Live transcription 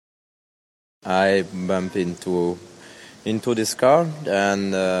I bumped into this car,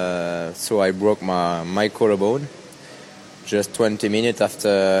 and so I broke my collarbone just 20 minutes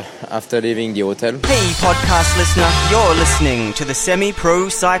after leaving the hotel. Hey, podcast listener, you're listening to the Semi-Pro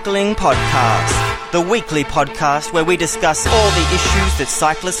Cycling Podcast, the weekly podcast where we discuss all the issues that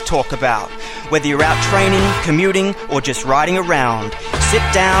cyclists talk about. Whether you're out training, commuting, or just riding around, sit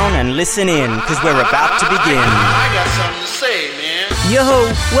down and listen in, because we're about to begin. I got something to say, man.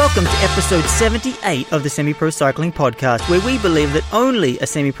 Yo-ho! Welcome to episode 78 of the Semi-Pro Cycling Podcast, where we believe that only a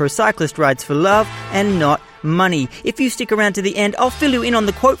semi-pro cyclist rides for love and not money. If you stick around to the end, I'll fill you in on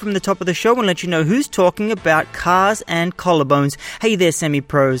the quote from the top of the show and let you know who's talking about cars and collarbones. Hey there,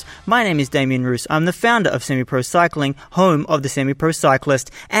 semi-pros. My name is Damien Roos. I'm the founder of Semi-Pro Cycling, home of the Semi-Pro Cyclist.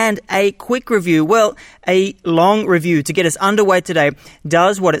 And a quick review, well, a long review to get us underway today,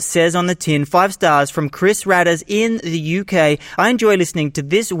 does what it says on the tin. 5 stars from Chris Radders in the UK. I enjoy listening to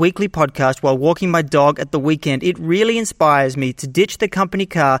this weekly podcast while walking my dog at the weekend. It really inspires me to ditch the company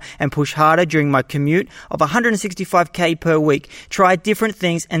car and push harder during my commute of 165k per week, try different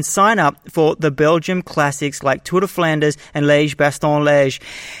things and sign up for the Belgium classics like Tour de Flanders and Liège-Bastogne-Liège.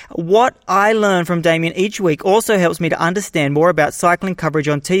 What I learn from Damien each week also helps me to understand more about cycling coverage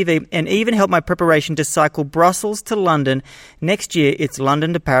on TV and even help my preparation to cycle Brussels to London. Next year, it's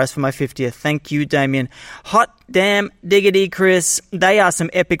London to Paris for my 50th. Thank you, Damien. Hot damn diggity, Chris. They are some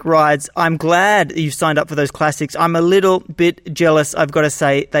epic rides. I'm glad you signed up for those classics. I'm a little bit jealous, I've got to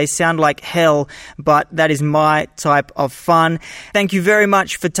say. They sound like hell, but that is my type of fun. Thank you very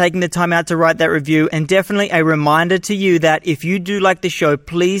much for taking the time out to write that review, and definitely a reminder to you that if you do like the show,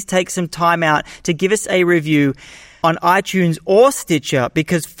 please take some time out to give us a review on iTunes or Stitcher,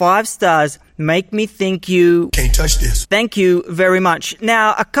 because 5 stars make me think you Can't touch this. Thank you very much.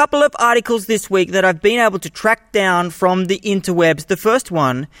 Now, a couple of articles this week that I've been able to track down from the interwebs. The first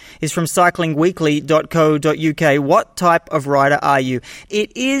one is from cyclingweekly.co.uk. What type of rider are you?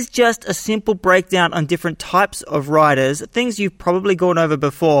 It is just a simple breakdown on different types of riders, things you've probably gone over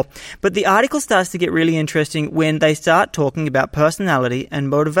before. But the article starts to get really interesting when they start talking about personality and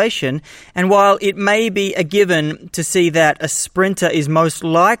motivation. And while it may be a given to see that a sprinter is most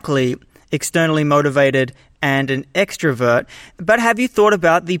likely externally motivated and an extrovert, but have you thought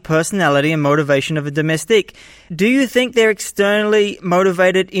about the personality and motivation of a domestique? Do you think they're externally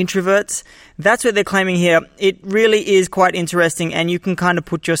motivated introverts? That's what they're claiming here. It really is quite interesting, and you can kind of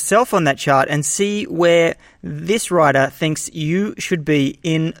put yourself on that chart and see where this rider thinks you should be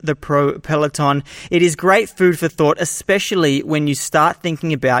in the pro peloton. It is great food for thought, especially when you start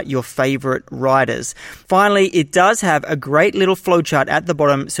thinking about your favorite riders. Finally, it does have a great little flowchart at the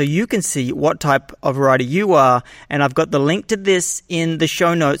bottom so you can see what type of rider you are, and I've got the link to this in the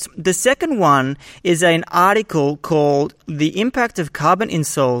show notes. The second one is an article called The Impact of Carbon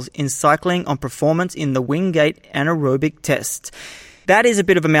Insoles in Cycling on Performance in the Wingate Anaerobic Test. That is a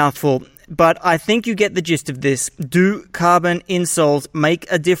bit of a mouthful, but I think you get the gist of this. Do carbon insoles make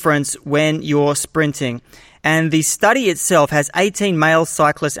a difference when you're sprinting? And the study itself has 18 male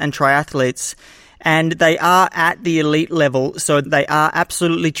cyclists and triathletes, and they are at the elite level, so they are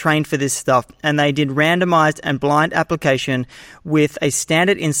absolutely trained for this stuff. And they did randomized and blind application with a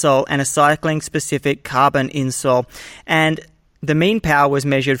standard insole and a cycling-specific carbon insole. And the mean power was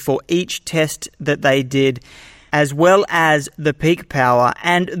measured for each test that they did, as well as the peak power.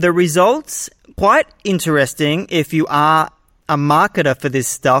 And the results, quite interesting if you are a marketer for this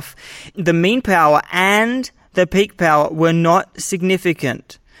stuff. The mean power and the peak power were not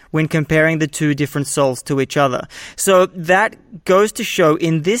significant when comparing the two different soles to each other. So that goes to show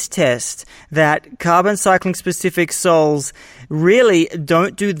in this test that carbon cycling specific soles really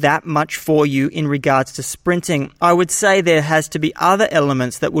don't do that much for you in regards to sprinting. I would say there has to be other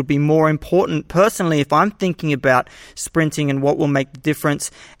elements that would be more important. Personally, if I'm thinking about sprinting and what will make the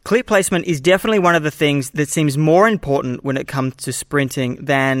difference, cleat placement is definitely one of the things that seems more important when it comes to sprinting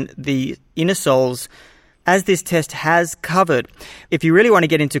than the inner soles, as this test has covered. If you really want to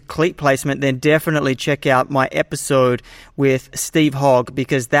get into cleat placement, then definitely check out my episode with Steve Hogg,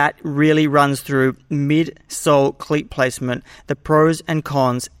 because that really runs through mid-sole cleat placement, the pros and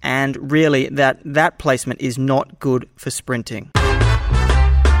cons, and really that placement is not good for sprinting.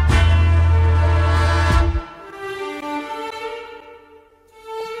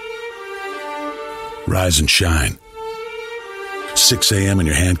 Rise and shine. 6 a.m. and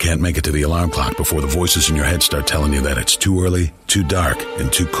your hand can't make it to the alarm clock before the voices in your head start telling you that it's too early, too dark,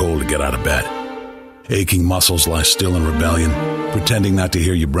 and too cold to get out of bed. Aching muscles lie still in rebellion, pretending not to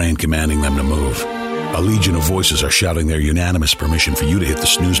hear your brain commanding them to move. A legion of voices are shouting their unanimous permission for you to hit the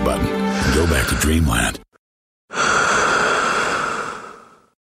snooze button and go back to dreamland.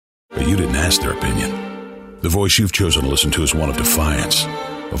 didn't ask their opinion. The voice you've chosen to listen to is one of defiance.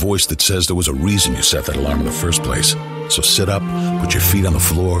 A voice that says there was a reason you set that alarm in the first place. So sit up, put your feet on the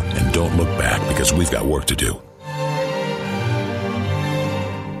floor, and don't look back, because we've got work to do.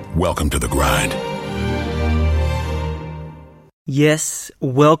 Welcome to the grind. Yes,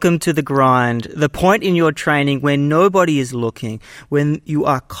 welcome to the grind. The point in your training when nobody is looking, when you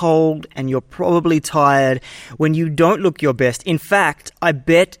are cold and you're probably tired, when you don't look your best. In fact, I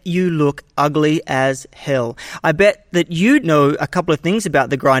bet you look ugly as hell. I bet that you know a couple of things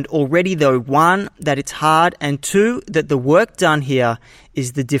about the grind already, though. One, that it's hard, and two, that the work done here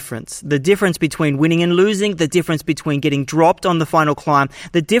is the difference. The difference between winning and losing, the difference between getting dropped on the final climb,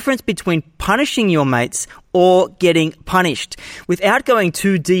 the difference between punishing your mates or getting punished. Without going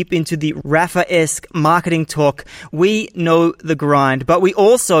too deep into the Rafa-esque marketing talk, we know the grind, but we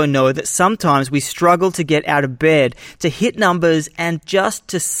also know that sometimes we struggle to get out of bed, to hit numbers, and just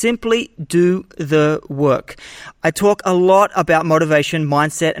to simply do the work. I talk a lot about motivation,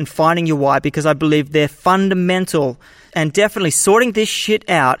 mindset, and finding your why because I believe they're fundamental. And definitely sorting this shit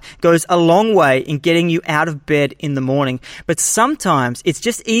out goes a long way in getting you out of bed in the morning. But sometimes it's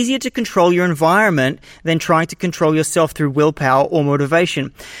just easier to control your environment than trying to control yourself through willpower or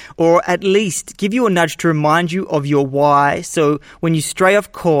motivation. Or at least give you a nudge to remind you of your why, so when you stray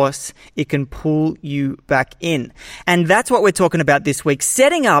off course, it can pull you back in. And that's what we're talking about this week,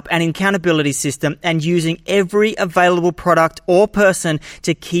 setting up an accountability system and using every available product or person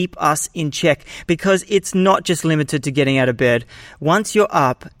to keep us in check. Because it's not just limited to getting out of bed. Once you're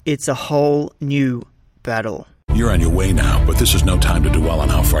up, it's a whole new battle. You're on your way now, but this is no time to dwell on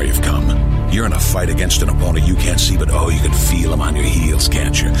how far you've come. You're in a fight against an opponent you can't see, but oh, you can feel him on your heels,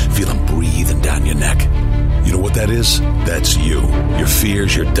 can't you? Feel him breathing down your neck. You know what that is? That's you. Your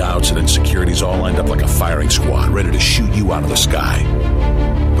fears, your doubts, and insecurities all lined up like a firing squad, ready to shoot you out of the sky.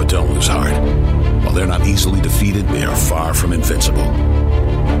 But don't lose heart. While they're not easily defeated, they are far from invincible.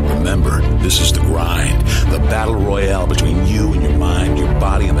 Remember, this is the grind, the battle royale between you and your mind, your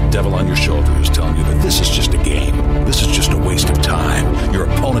body, and the devil on your shoulder is telling you that this is just a game. This is just a waste of time. Your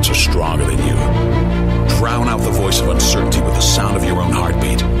opponents are stronger than you. Drown out the voice of uncertainty with the sound of your own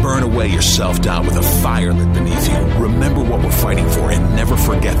heartbeat. Burn away your self-doubt with a fire lit beneath you. Remember what we're fighting for, and never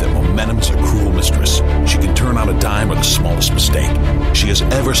forget that momentum is a cruel mistress. She can turn on a dime with the smallest mistake. She is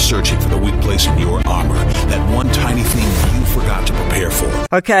ever searching for the weak place in your armor, that one tiny thing you forgot to prepare for.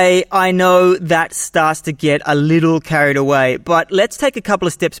 Okay, I know that starts to get a little carried away, but let's take a couple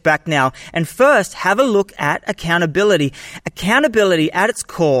of steps back now and first have a look at accountability. Accountability at its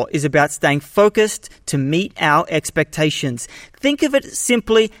core is about staying focused to meet our expectations. Think of it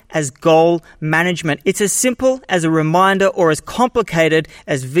simply as goal management. It's as simple as a reminder or as complicated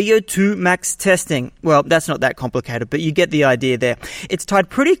as VO2 max testing. Well, that's not that complicated, but you get the idea there. It's tied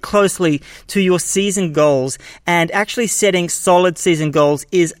pretty closely to your season goals, and actually setting solid season goals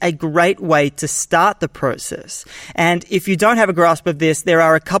is a great way to start the process. And if you don't have a grasp of this, there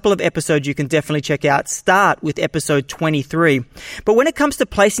are a couple of episodes you can definitely check out. Start with episode 23. But when it comes to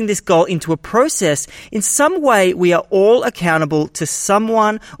placing this goal into a process, in some way we are all accountable to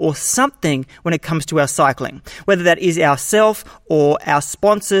someone or something when it comes to our cycling. Whether that is ourselves or our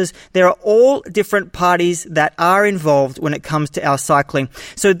sponsors, there are all different parties that are involved when it comes to our cycling.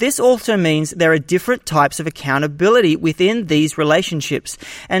 So this also means there are different types of accountability within these relationships.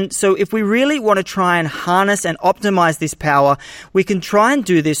 And so if we really want to try and harness and optimize this power, we can try and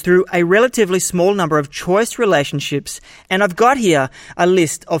do this through a relatively small number of choice relationships. And I've got here a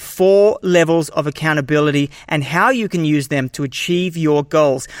list of 4 levels of accountability and how you can use them to achieve your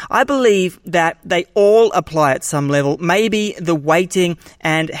goals. I believe that they all apply at some level. Maybe the weighting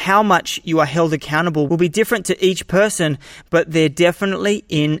and how much you are held accountable will be different to each person, but they're definitely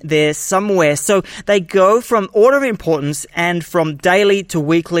in there somewhere. So they go from order of importance and from daily to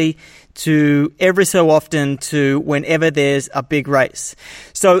weekly to every so often to whenever there's a big race.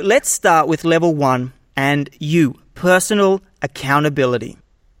 So let's start with level 1 and personal accountability.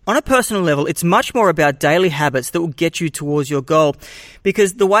 On a personal level, it's much more about daily habits that will get you towards your goal,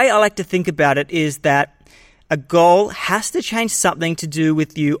 because the way I like to think about it is that a goal has to change something to do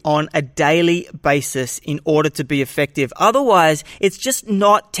with you on a daily basis in order to be effective. Otherwise, it's just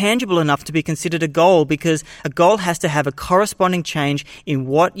not tangible enough to be considered a goal, because a goal has to have a corresponding change in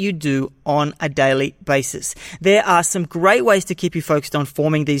what you do on a daily basis. There are some great ways to keep you focused on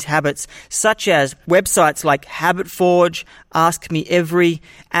forming these habits, such as websites like Habit Forge, Ask Me Every,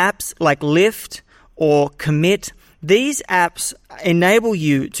 apps like Lift or Commit. These apps enable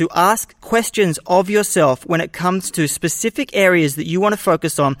you to ask questions of yourself when it comes to specific areas that you want to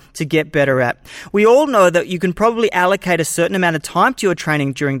focus on to get better at. We all know that you can probably allocate a certain amount of time to your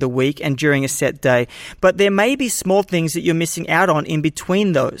training during the week and during a set day, but there may be small things that you're missing out on in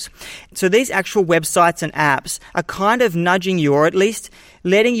between those. So these actual websites and apps are kind of nudging you, or at least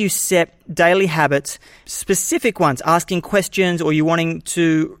letting you set daily habits, specific ones, asking questions, or you wanting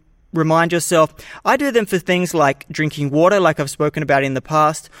to remind yourself. I do them for things like drinking water, like I've spoken about in the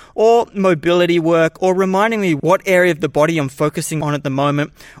past, or mobility work, or reminding me what area of the body I'm focusing on at the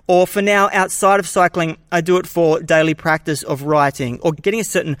moment. Or for now, outside of cycling, I do it for daily practice of writing or getting a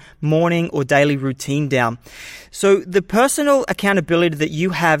certain morning or daily routine down. So the personal accountability that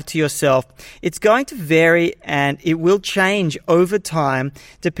you have to yourself, it's going to vary and it will change over time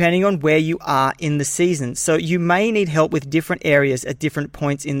depending on where you are in the season. So you may need help with different areas at different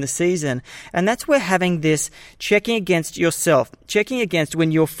points in the season. And that's where having this checking against yourself, checking against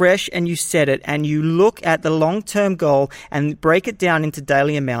when you're fresh and you set it and you look at the long-term goal and break it down into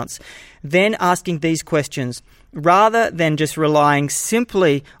daily amounts, then asking these questions rather than just relying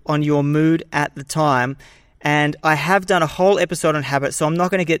simply on your mood at the time. And I have done a whole episode on habits, so I'm not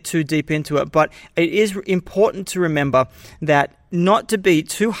going to get too deep into it, but it is important to remember that not to be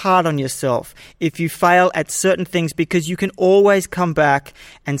too hard on yourself if you fail at certain things, because you can always come back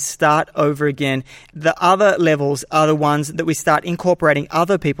and start over again. The other levels are the ones that we start incorporating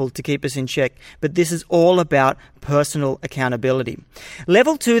other people to keep us in check, but this is all about personal accountability.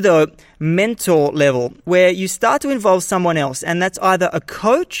 Level 2, though, mentor level, where you start to involve someone else, and that's either a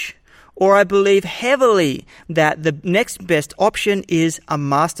coach, or I believe heavily that the next best option is a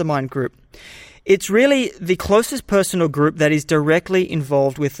mastermind group. It's really the closest personal group that is directly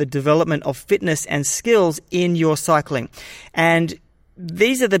involved with the development of fitness and skills in your cycling. And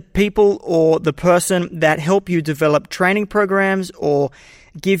these are the people or the person that help you develop training programs or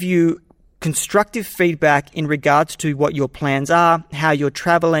give you constructive feedback in regards to what your plans are, how you're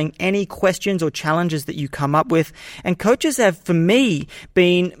traveling, any questions or challenges that you come up with. And coaches have, for me,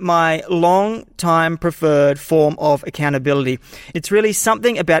 been my long-time preferred form of accountability. It's really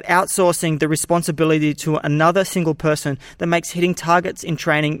something about outsourcing the responsibility to another single person that makes hitting targets in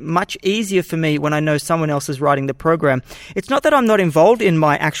training much easier for me when I know someone else is writing the program. It's not that I'm not involved in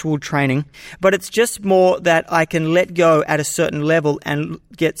my actual training, but it's just more that I can let go at a certain level and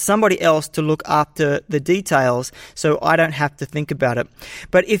get somebody else to look after the details so I don't have to think about it.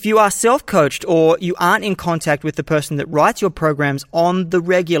 But if you are self-coached or you aren't in contact with the person that writes your programs on the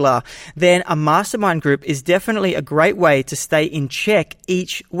regular, then a mastermind group is definitely a great way to stay in check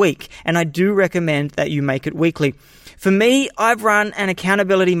each week. And I do recommend that you make it weekly. For me, I've run an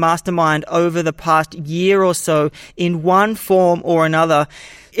accountability mastermind over the past year or so in one form or another.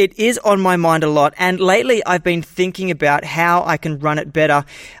 It is on my mind a lot, and lately I've been thinking about how I can run it better.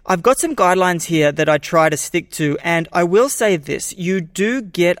 I've got some guidelines here that I try to stick to, and I will say this, you do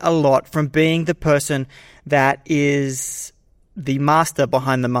get a lot from being the person that is the master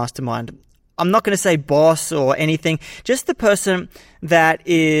behind the mastermind. I'm not going to say boss or anything, just the person that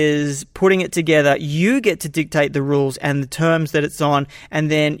is putting it together. You get to dictate the rules and the terms that it's on,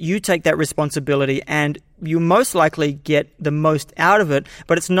 and then you take that responsibility and you most likely get the most out of it.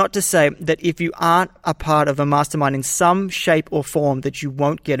 But it's not to say that if you aren't a part of a mastermind in some shape or form that you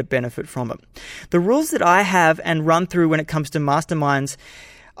won't get a benefit from it. The rules that I have and run through when it comes to masterminds,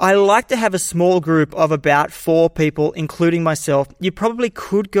 I like to have a small group of about 4 people, including myself. You probably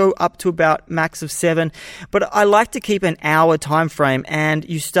could go up to about max of 7, but I like to keep an hour time frame, and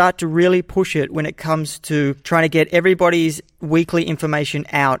you start to really push it when it comes to trying to get everybody's weekly information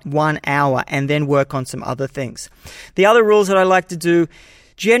out 1 hour and then work on some other things. The other rules that I like to do,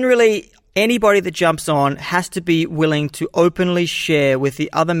 generally, anybody that jumps on has to be willing to openly share with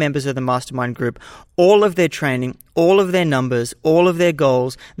the other members of the mastermind group all of their training, all of their numbers, all of their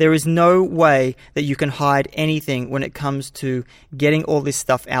goals. There is no way that you can hide anything when it comes to getting all this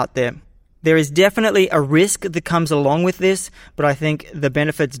stuff out there. There is definitely a risk that comes along with this, but I think the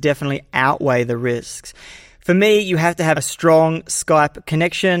benefits definitely outweigh the risks. For me, you have to have a strong Skype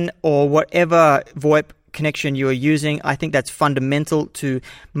connection or whatever VoIP connection you are using. I think that's fundamental to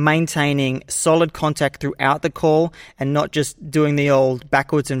maintaining solid contact throughout the call and not just doing the old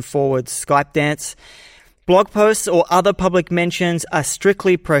backwards and forwards Skype dance. Blog posts or other public mentions are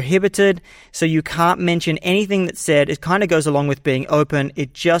strictly prohibited, so you can't mention anything that's said. It kind of goes along with being open.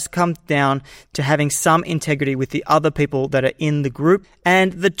 It just comes down to having some integrity with the other people that are in the group.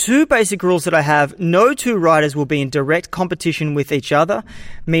 And the two basic rules that I have, no two riders will be in direct competition with each other,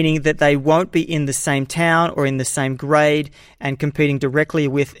 meaning that they won't be in the same town or in the same grade and competing directly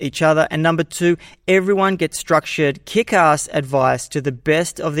with each other. And number two, everyone gets structured, kick-ass advice to the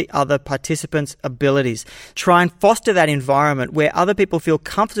best of the other participants' abilities. Try and foster that environment where other people feel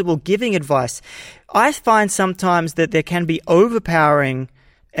comfortable giving advice. I find sometimes that there can be overpowering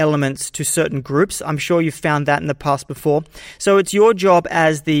elements to certain groups. I'm sure you've found that in the past before. So it's your job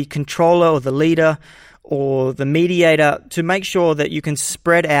as the controller or the leader or the mediator to make sure that you can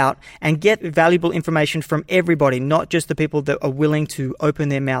spread out and get valuable information from everybody, not just the people that are willing to open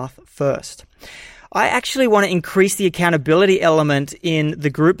their mouth first. I actually want to increase the accountability element in the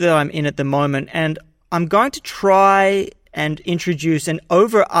group that I'm in at the moment, and I'm going to try and introduce an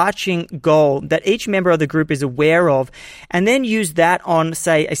overarching goal that each member of the group is aware of, and then use that on,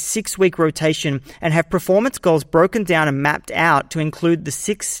 say, a 6-week rotation and have performance goals broken down and mapped out to include the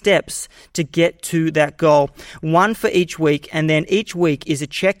 6 steps to get to that goal. 1 for each week, and then each week is a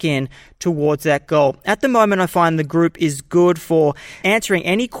check-in towards that goal. At the moment, I find the group is good for answering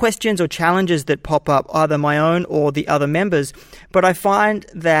any questions or challenges that pop up, either my own or the other members, but I find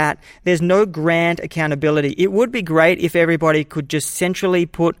that there's no grand accountability. It would be great if everybody could just centrally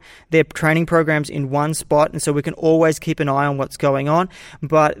put their training programs in one spot, and so we can always keep an eye on what's going on,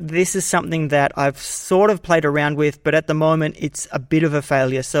 but this is something that I've sort of played around with, but at the moment it's a bit of a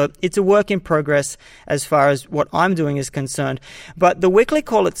failure. So it's a work in progress as far as what I'm doing is concerned. But the weekly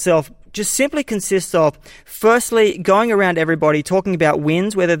call itself just simply consists of, firstly, going around everybody talking about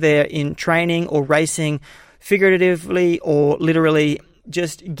wins, whether they're in training or racing, figuratively or literally,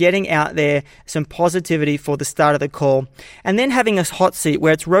 just getting out there some positivity for the start of the call, and then having a hot seat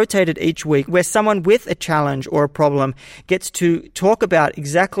where it's rotated each week, where someone with a challenge or a problem gets to talk about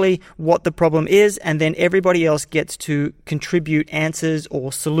exactly what the problem is, and then everybody else gets to contribute answers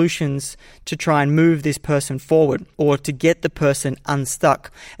or solutions to try and move this person forward or to get the person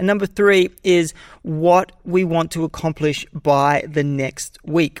unstuck. And number 3 is what we want to accomplish by the next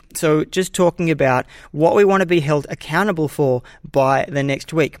week. So just talking about what we want to be held accountable for by the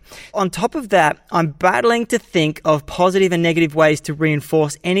next week. On top of that, I'm battling to think of positive and negative ways to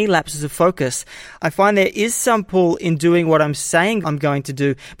reinforce any lapses of focus. I find there is some pull in doing what I'm saying I'm going to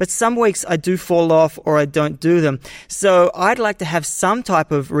do, but some weeks I do fall off or I don't do them. So I'd like to have some type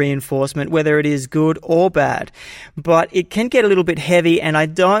of reinforcement, whether it is good or bad, but it can get a little bit heavy and I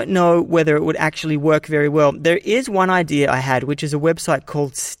don't know whether it would actually work very well. There is one idea I had, which is a website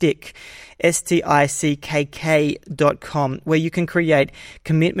called Stick, stickk.com, where you can create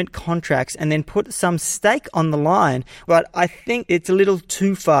commitment contracts and then put some stake on the line. But I think it's a little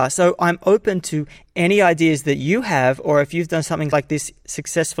too far. So I'm open to any ideas that you have, or if you've done something like this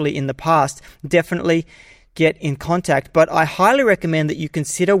successfully in the past, definitely get in contact. But I highly recommend that you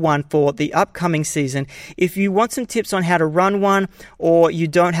consider one for the upcoming season. If you want some tips on how to run one, or you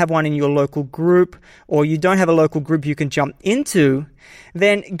don't have one in your local group, or you don't have a local group you can jump into,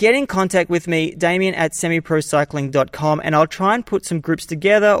 then get in contact with me, Damien at semiprocycling.com, and I'll try and put some groups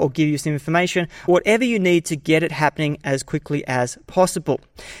together or give you some information, whatever you need to get it happening as quickly as possible.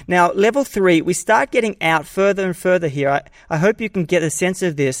 Now, level 3, we start getting out further and further here. I hope you can get a sense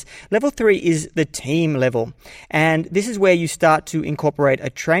of this. Level 3 is the team level, and this is where you start to incorporate a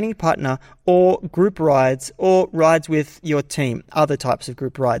training partner or group rides or rides with your team, other types of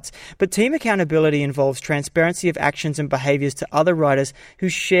group rides. But team accountability involves transparency of actions and behaviors to other riders who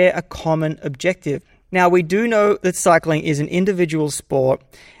share a common objective. Now, we do know that cycling is an individual sport,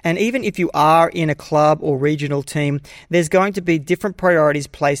 and even if you are in a club or regional team, there's going to be different priorities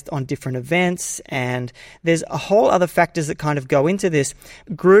placed on different events, and there's a whole other factors that kind of go into this.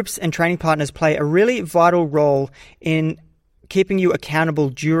 Groups and training partners play a really vital role in keeping you accountable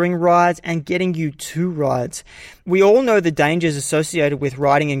during rides and getting you to rides. We all know the dangers associated with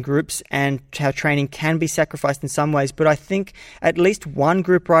riding in groups and how training can be sacrificed in some ways, but I think at least one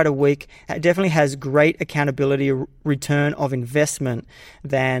group ride a week definitely has great accountability return of investment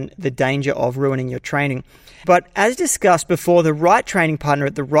than the danger of ruining your training. But as discussed before, the right training partner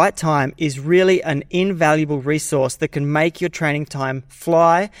at the right time is really an invaluable resource that can make your training time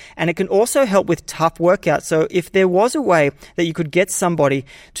fly, and it can also help with tough workouts. So if there was a way that you could get somebody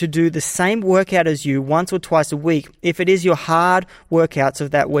to do the same workout as you once or twice a week, if it is your hard workouts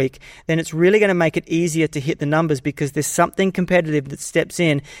of that week, then it's really going to make it easier to hit the numbers because there's something competitive that steps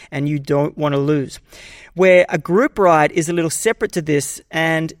in and you don't want to lose. Where a group ride is a little separate to this,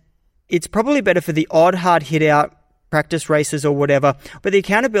 and it's probably better for the odd hard hit out practice races or whatever, but the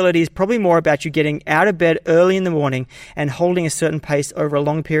accountability is probably more about you getting out of bed early in the morning and holding a certain pace over a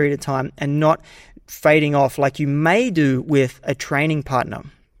long period of time and not fading off like you may do with a training partner.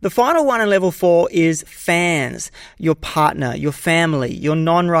 The final one in level 4 is fans, your partner, your family, your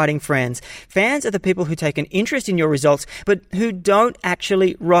non-riding friends. Fans are the people who take an interest in your results, but who don't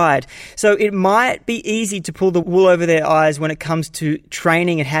actually ride. So it might be easy to pull the wool over their eyes when it comes to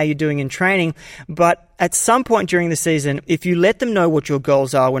training and how you're doing in training, but at some point during the season, if you let them know what your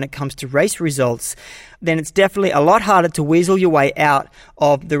goals are when it comes to race results, then it's definitely a lot harder to weasel your way out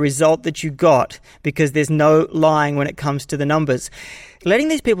of the result that you got because there's no lying when it comes to the numbers. Letting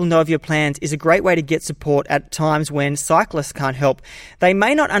these people know of your plans is a great way to get support at times when cyclists can't help. They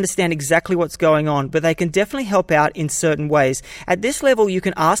may not understand exactly what's going on, but they can definitely help out in certain ways. At this level, you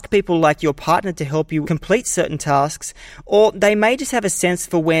can ask people like your partner to help you complete certain tasks, or they may just have a sense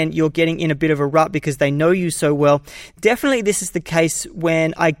for when you're getting in a bit of a rut because they know you so well. Definitely this is the case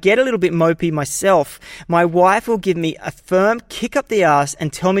when I get a little bit mopey myself. My wife will give me a firm kick up the ass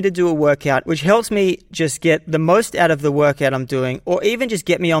and tell me to do a workout, which helps me just get the most out of the workout I'm doing, or even just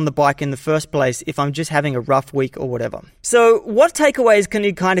get me on the bike in the first place if I'm just having a rough week or whatever. So what takeaways can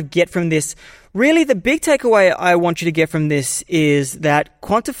you kind of get from this? Really, the big takeaway I want you to get from this is that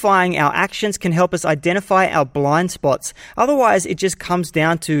quantifying our actions can help us identify our blind spots. Otherwise, it just comes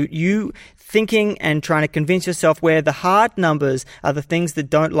down to you thinking and trying to convince yourself where the hard numbers are the things that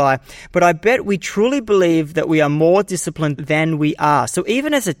don't lie. But I bet we truly believe that we are more disciplined than we are. So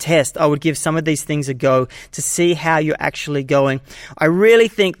even as a test, I would give some of these things a go to see how you're actually going. I really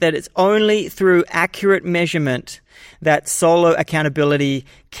think that it's only through accurate measurement that solo accountability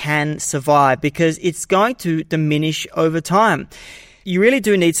can survive, because it's going to diminish over time. You really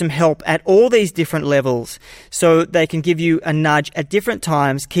do need some help at all these different levels so they can give you a nudge at different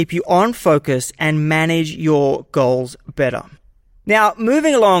times, keep you on focus, and manage your goals better. Now,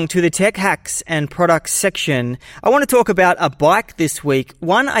 moving along to the tech hacks and products section, I want to talk about a bike this week.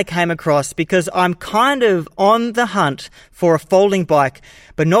 One I came across because I'm kind of on the hunt for a folding bike,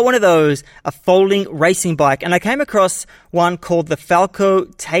 but not one of those, a folding racing bike. And I came across one called the Falco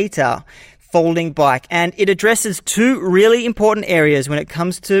Tater folding bike, and it addresses two really important areas when it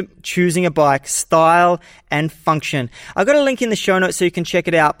comes to choosing a bike: style and function. I've got a link in the show notes so you can check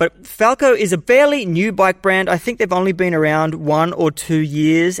it out. But Falco is a fairly new bike brand. I think they've only been around 1 or 2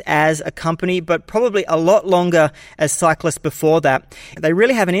 years as a company, but probably a lot longer as cyclists before that. They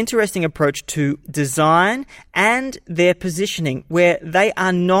really have an interesting approach to design and their positioning, where they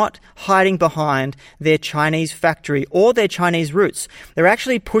are not hiding behind their Chinese factory or their Chinese roots. They're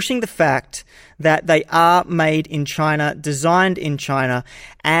actually pushing the fact that they are made in China, designed in China,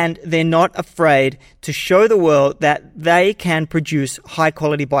 and they're not afraid to show the world that they can produce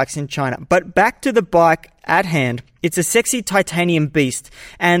high-quality bikes in China. But back to the bike at hand, it's a sexy titanium beast,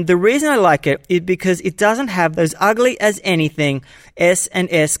 and the reason I like it is because it doesn't have those ugly as anything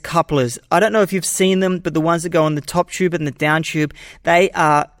S&S couplers. I don't know if you've seen them, but the ones that go on the top tube and the down tube, they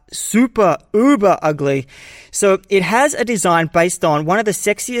are super uber ugly. So it has a design based on one of the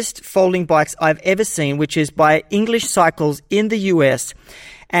sexiest folding bikes I've ever seen, which is by English Cycles in the US.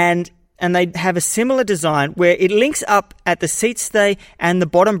 And they have a similar design where it links up at the seat stay and the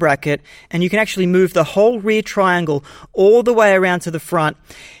bottom bracket, and you can actually move the whole rear triangle all the way around to the front.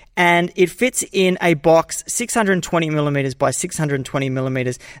 And it fits in a box 620 millimeters by 620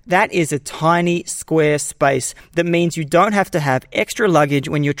 millimeters. That is a tiny square space. That means you don't have to have extra luggage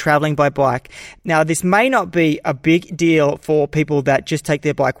when you're traveling by bike. Now, this may not be a big deal for people that just take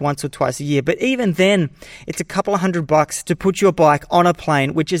their bike once or twice a year, but even then, it's a couple of $100 to put your bike on a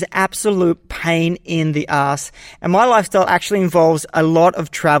plane, which is absolute pain in the ass. And my lifestyle actually involves a lot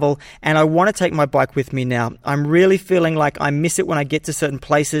of travel, and I want to take my bike with me now. I'm really feeling like I miss it when I get to certain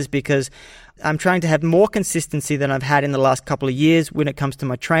places, because I'm trying to have more consistency than I've had in the last couple of years when it comes to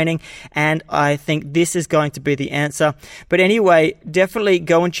my training, and I think this is going to be the answer. But anyway, definitely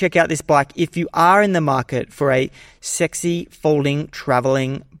go and check out this bike if you are in the market for a sexy folding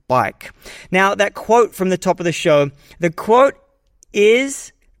traveling bike. Now, that quote from the top of the show, the quote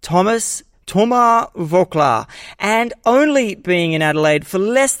is Thomas Voeckler, and only being in Adelaide for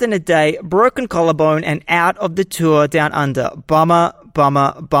less than a day, broken collarbone and out of the Tour Down Under. Bummer.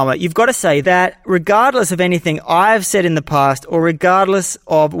 You've got to say that regardless of anything I've said in the past, or regardless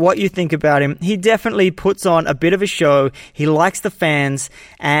of what you think about him, he definitely puts on a bit of a show. He likes the fans,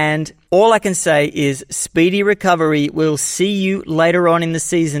 and all I can say is speedy recovery. We'll see you later on in the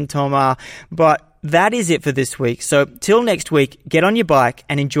season, Thomas. But that is it for this week. So till next week, get on your bike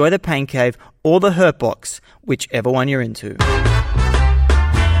and enjoy the Pain Cave or the Hurt Box, whichever one you're into.